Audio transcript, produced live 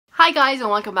Hi guys, and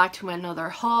welcome back to another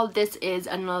haul. This is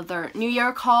another New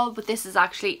Year haul, but this is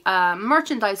actually a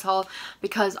merchandise haul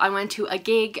because I went to a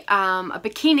gig, a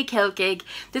Bikini Kill gig.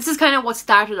 This is kind of what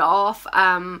started off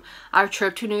our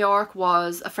trip to New York.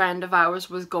 Was a friend of ours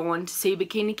was going to see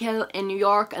Bikini Kill in New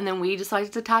York, and then we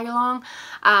decided to tag along.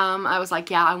 I was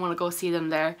like, yeah, I want to go see them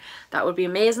there. That would be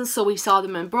amazing. So we saw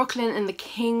them in Brooklyn in the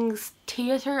King's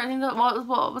Theatre. I think that was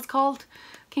what it was called,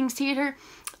 King's Theatre.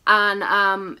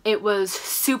 And it was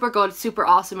super good, super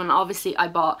awesome, and obviously I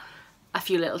bought a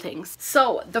few little things.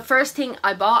 So the first thing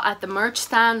I bought at the merch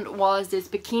stand was this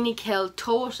Bikini Kill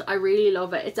tote. I really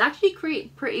love it. It's actually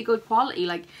pretty good quality,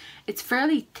 like it's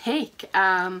fairly thick,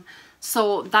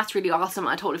 so that's really awesome.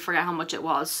 I totally forget how much it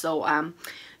was, so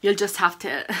you'll just have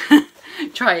to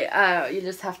you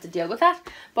just have to deal with that.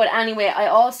 But anyway, I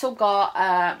also got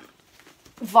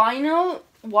vinyl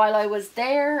while I was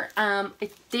there.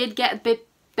 It did get a bit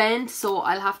bent, so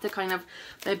I'll have to kind of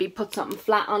maybe put something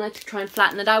flat on it to try and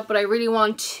flatten it out, but I really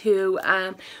want to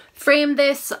frame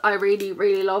this. I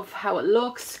really love how it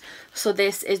looks. So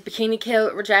this is Bikini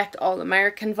Kill Reject All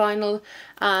American vinyl,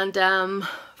 and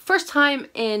first time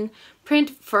in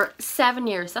print for 7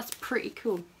 years. That's pretty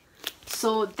cool.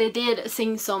 So they did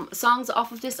sing some songs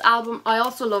off of this album. I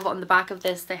also love on the back of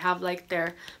this they have like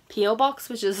their P.O. box,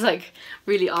 which is like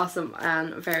really awesome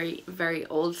and very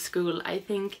old school, I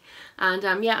think. And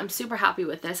yeah, I'm super happy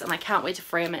with this, and I can't wait to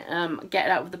frame it, get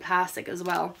it out of the plastic as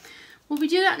well. Will we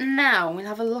do that now? We'll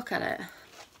have a look at it.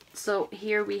 So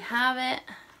here we have it,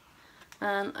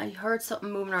 and I heard something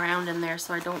moving around in there,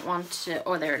 so I don't want to.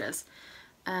 Oh, there it is.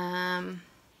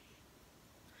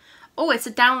 Oh, it's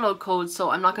a download code,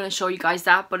 so I'm not going to show you guys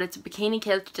that, but it's a Bikini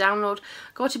Kill to download.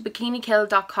 Go to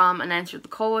bikinikill.com and enter the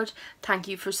code. Thank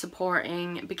you for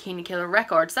supporting Bikini Kill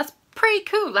Records. That's pretty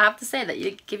cool, I have to say, that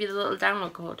you give you the little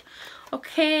download code.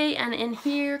 Okay, and in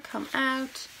here, come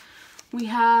out, we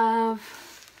have,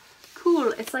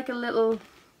 cool, it's like a little,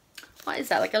 what is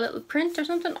that, like a little print or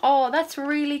something? Oh, that's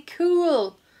really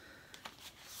cool.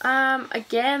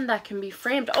 Again, that can be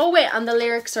framed. Oh wait, and the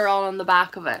lyrics are all on the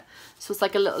back of it, so it's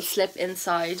like a little slip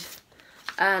inside.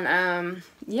 And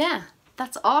yeah,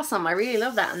 that's awesome. I really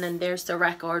love that. And then there's the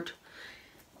record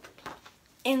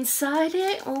inside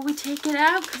it. Oh, we take it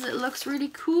out because it looks really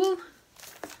cool.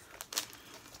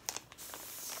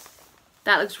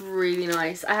 That looks really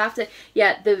nice. I have to,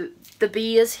 yeah, the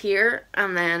B is here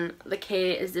and then the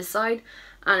K is this side,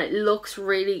 and it looks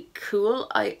really cool.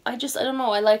 I don't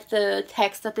know, I like the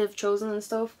text that they've chosen and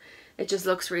stuff. It just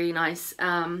looks really nice.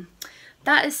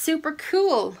 That is super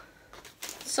cool.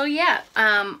 So yeah,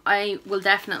 I will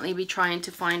definitely be trying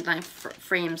to find like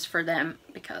frames for them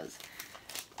because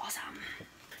awesome.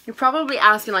 You're probably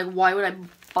asking, like, why would I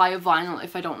buy a vinyl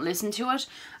if I don't listen to it?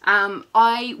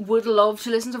 I would love to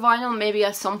listen to vinyl. Maybe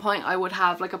at some point I would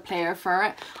have like a player for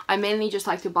it. I mainly just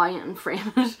like to buy it and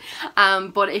frame it.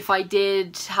 But if I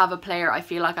did have a player, I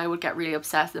feel like I would get really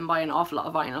obsessed and buy an awful lot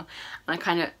of vinyl, and I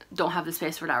kind of don't have the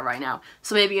space for that right now.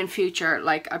 So maybe in future,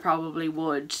 like, I probably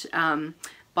would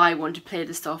buy one to play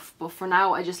the stuff, but for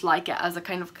now I just like it as a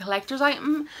kind of collector's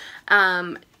item,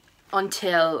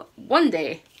 until one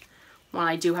day when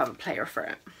I do have a player for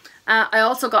it. I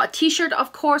also got a t-shirt,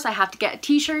 of course. I have to get a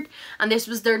t-shirt, and this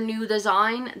was their new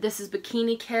design. This is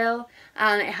Bikini Kill,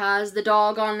 and it has the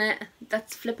dog on it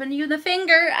that's flipping you the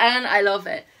finger, and I love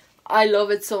it. I love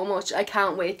it so much. I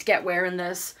can't wait to get wearing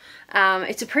this.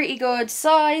 It's a pretty good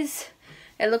size.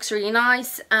 It looks really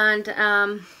nice, and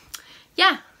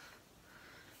yeah.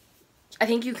 I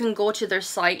think you can go to their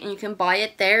site and you can buy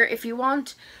it there if you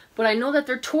want, but I know that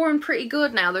they're touring pretty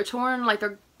good now. They're touring, like,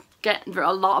 they're getting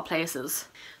a lot of places.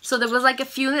 So there was like a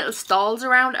few little stalls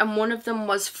around, and one of them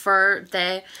was for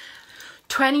the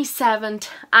 27th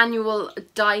annual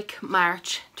Dyke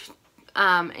March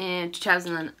in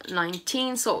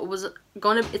 2019. So it's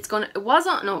gonna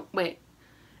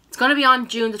be on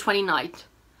June the 29th.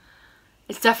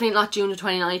 It's definitely not June the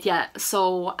 29th yet.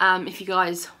 So if you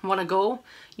guys want to go,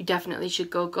 you definitely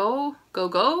should go.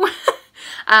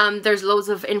 There's loads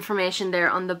of information there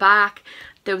on the back.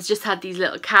 There was just had these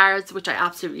little cards, which I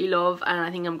absolutely love, and I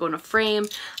think I'm going to frame.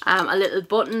 A little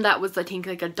button that was, I think,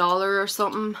 like $1 or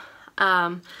something.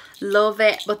 Love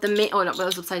it. But the main, oh no, it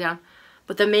was upside down.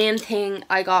 But the main thing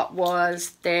I got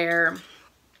was their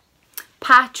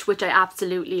patch, which I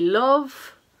absolutely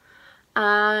love.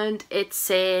 And it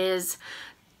says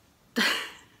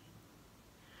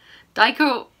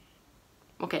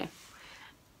okay,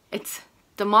 it's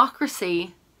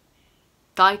democracy,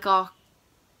 dichocracy,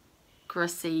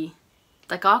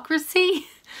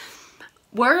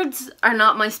 Words are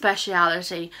not my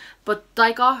speciality, but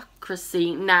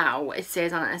Dykocracy now, it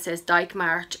says on it, it says Dyke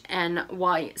March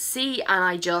NYC, and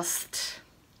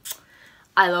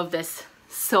I love this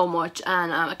so much,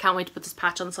 and I can't wait to put this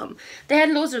patch on something. They had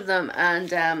loads of them, and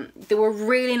they were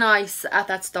really nice at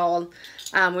that stall.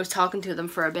 I was talking to them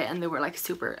for a bit, and they were like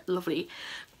super lovely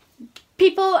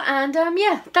people, and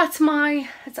yeah, that's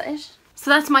it. So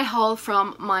that's my haul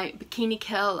from my Bikini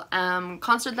Kill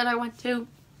concert that I went to.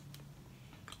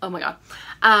 Oh my god,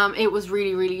 it was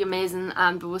really amazing,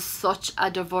 and there was such a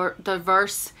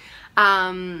diverse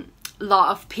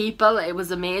lot of people. It was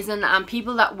amazing, and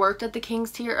people that worked at the King's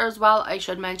Theatre as well, I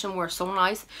should mention, were so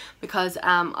nice, because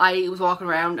I was walking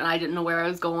around and I didn't know where I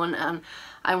was going, and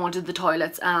I wanted the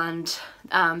toilets, and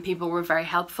people were very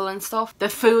helpful and stuff. The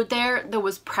food there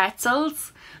was pretzel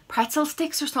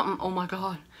sticks or something. Oh my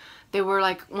god, they were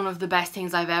like one of the best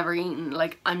things I've ever eaten.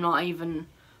 Like, I'm not even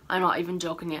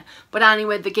joking you. But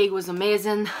anyway, the gig was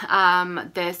amazing.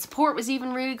 The support was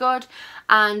even really good,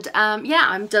 and yeah,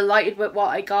 I'm delighted with what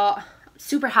I got.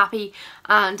 Super happy,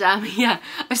 and yeah,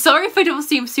 I'm sorry if I don't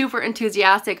seem super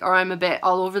enthusiastic or I'm a bit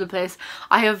all over the place.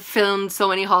 I have filmed so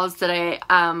many hauls today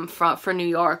for New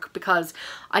York, because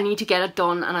I need to get it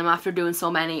done, and I'm after doing so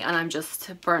many, and I'm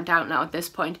just burnt out now at this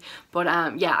point. But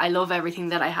yeah, I love everything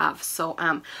that I have. So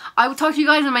I will talk to you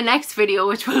guys in my next video,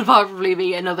 which will probably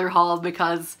be another haul,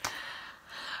 because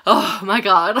oh my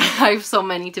god, I have so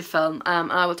many to film.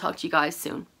 And I will talk to you guys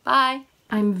soon. Bye.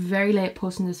 I'm very late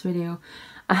posting this video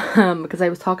because I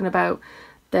was talking about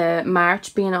the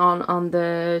March being on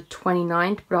the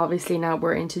 29th, but obviously now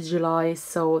we're into July,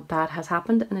 so that has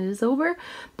happened and it is over.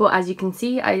 But as you can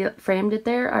see, I framed it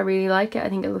there. I really like it. I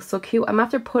think it looks so cute. I'm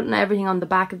after putting everything on the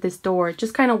back of this door. It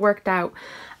just kind of worked out.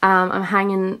 I'm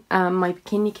hanging my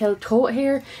Bikini Kill tote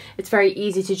here. It's very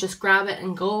easy to just grab it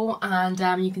and go, and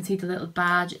you can see the little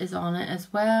badge is on it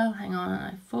as well. Hang on,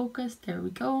 I focused. There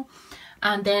we go.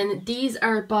 And then these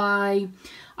are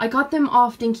I got them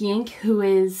off Dinky Ink, who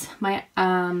is my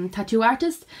tattoo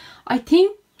artist. I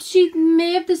think she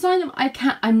may have designed them.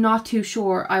 I'm not too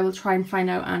sure. I will try and find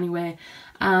out anyway.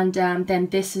 And then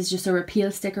this is just a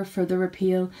repeal sticker for the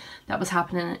repeal that was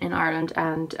happening in Ireland,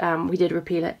 and we did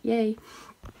repeal it. Yay.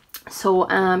 So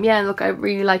yeah, look, I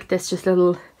really like this. This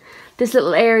little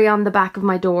area on the back of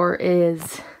my door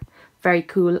is very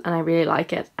cool, and I really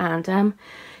like it. And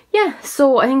yeah,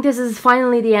 so I think this is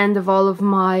finally the end of all of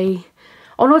my,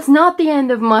 oh no, it's not the end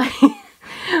of my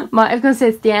I was going to say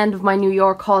it's the end of my New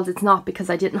York hauls. It's not, because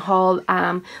I didn't haul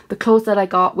the clothes that I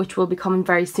got, which will be coming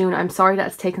very soon. I'm sorry that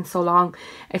it's taken so long.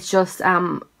 It's just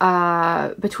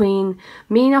between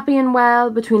me not being well,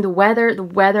 between the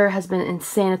weather has been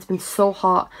insane. It's been so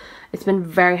hot. It's been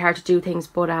very hard to do things,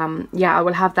 but yeah, I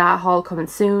will have that haul coming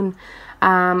soon.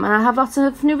 And I have lots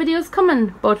of new videos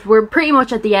coming, but we're pretty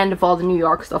much at the end of all the New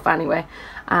York stuff anyway.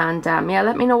 And yeah,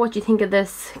 let me know what you think of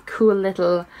this cool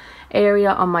little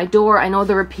area on my door. I know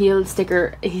the repeal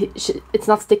sticker, it's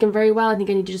not sticking very well. I think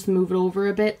I need to just move it over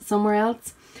a bit somewhere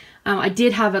else. I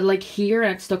did have it like here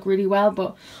and it stuck really well,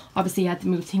 but obviously I had to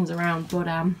move things around. But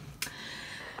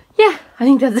yeah, I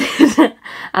think that's it.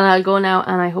 And I'll go now,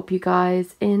 and I hope you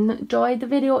guys enjoyed the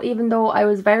video, even though I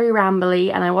was very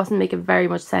rambly and I wasn't making very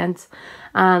much sense,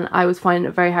 and I was finding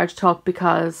it very hard to talk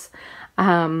because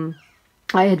I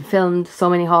had filmed so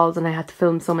many hauls and I had to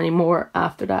film so many more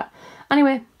after that.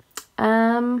 Anyway,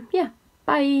 yeah,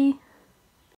 bye.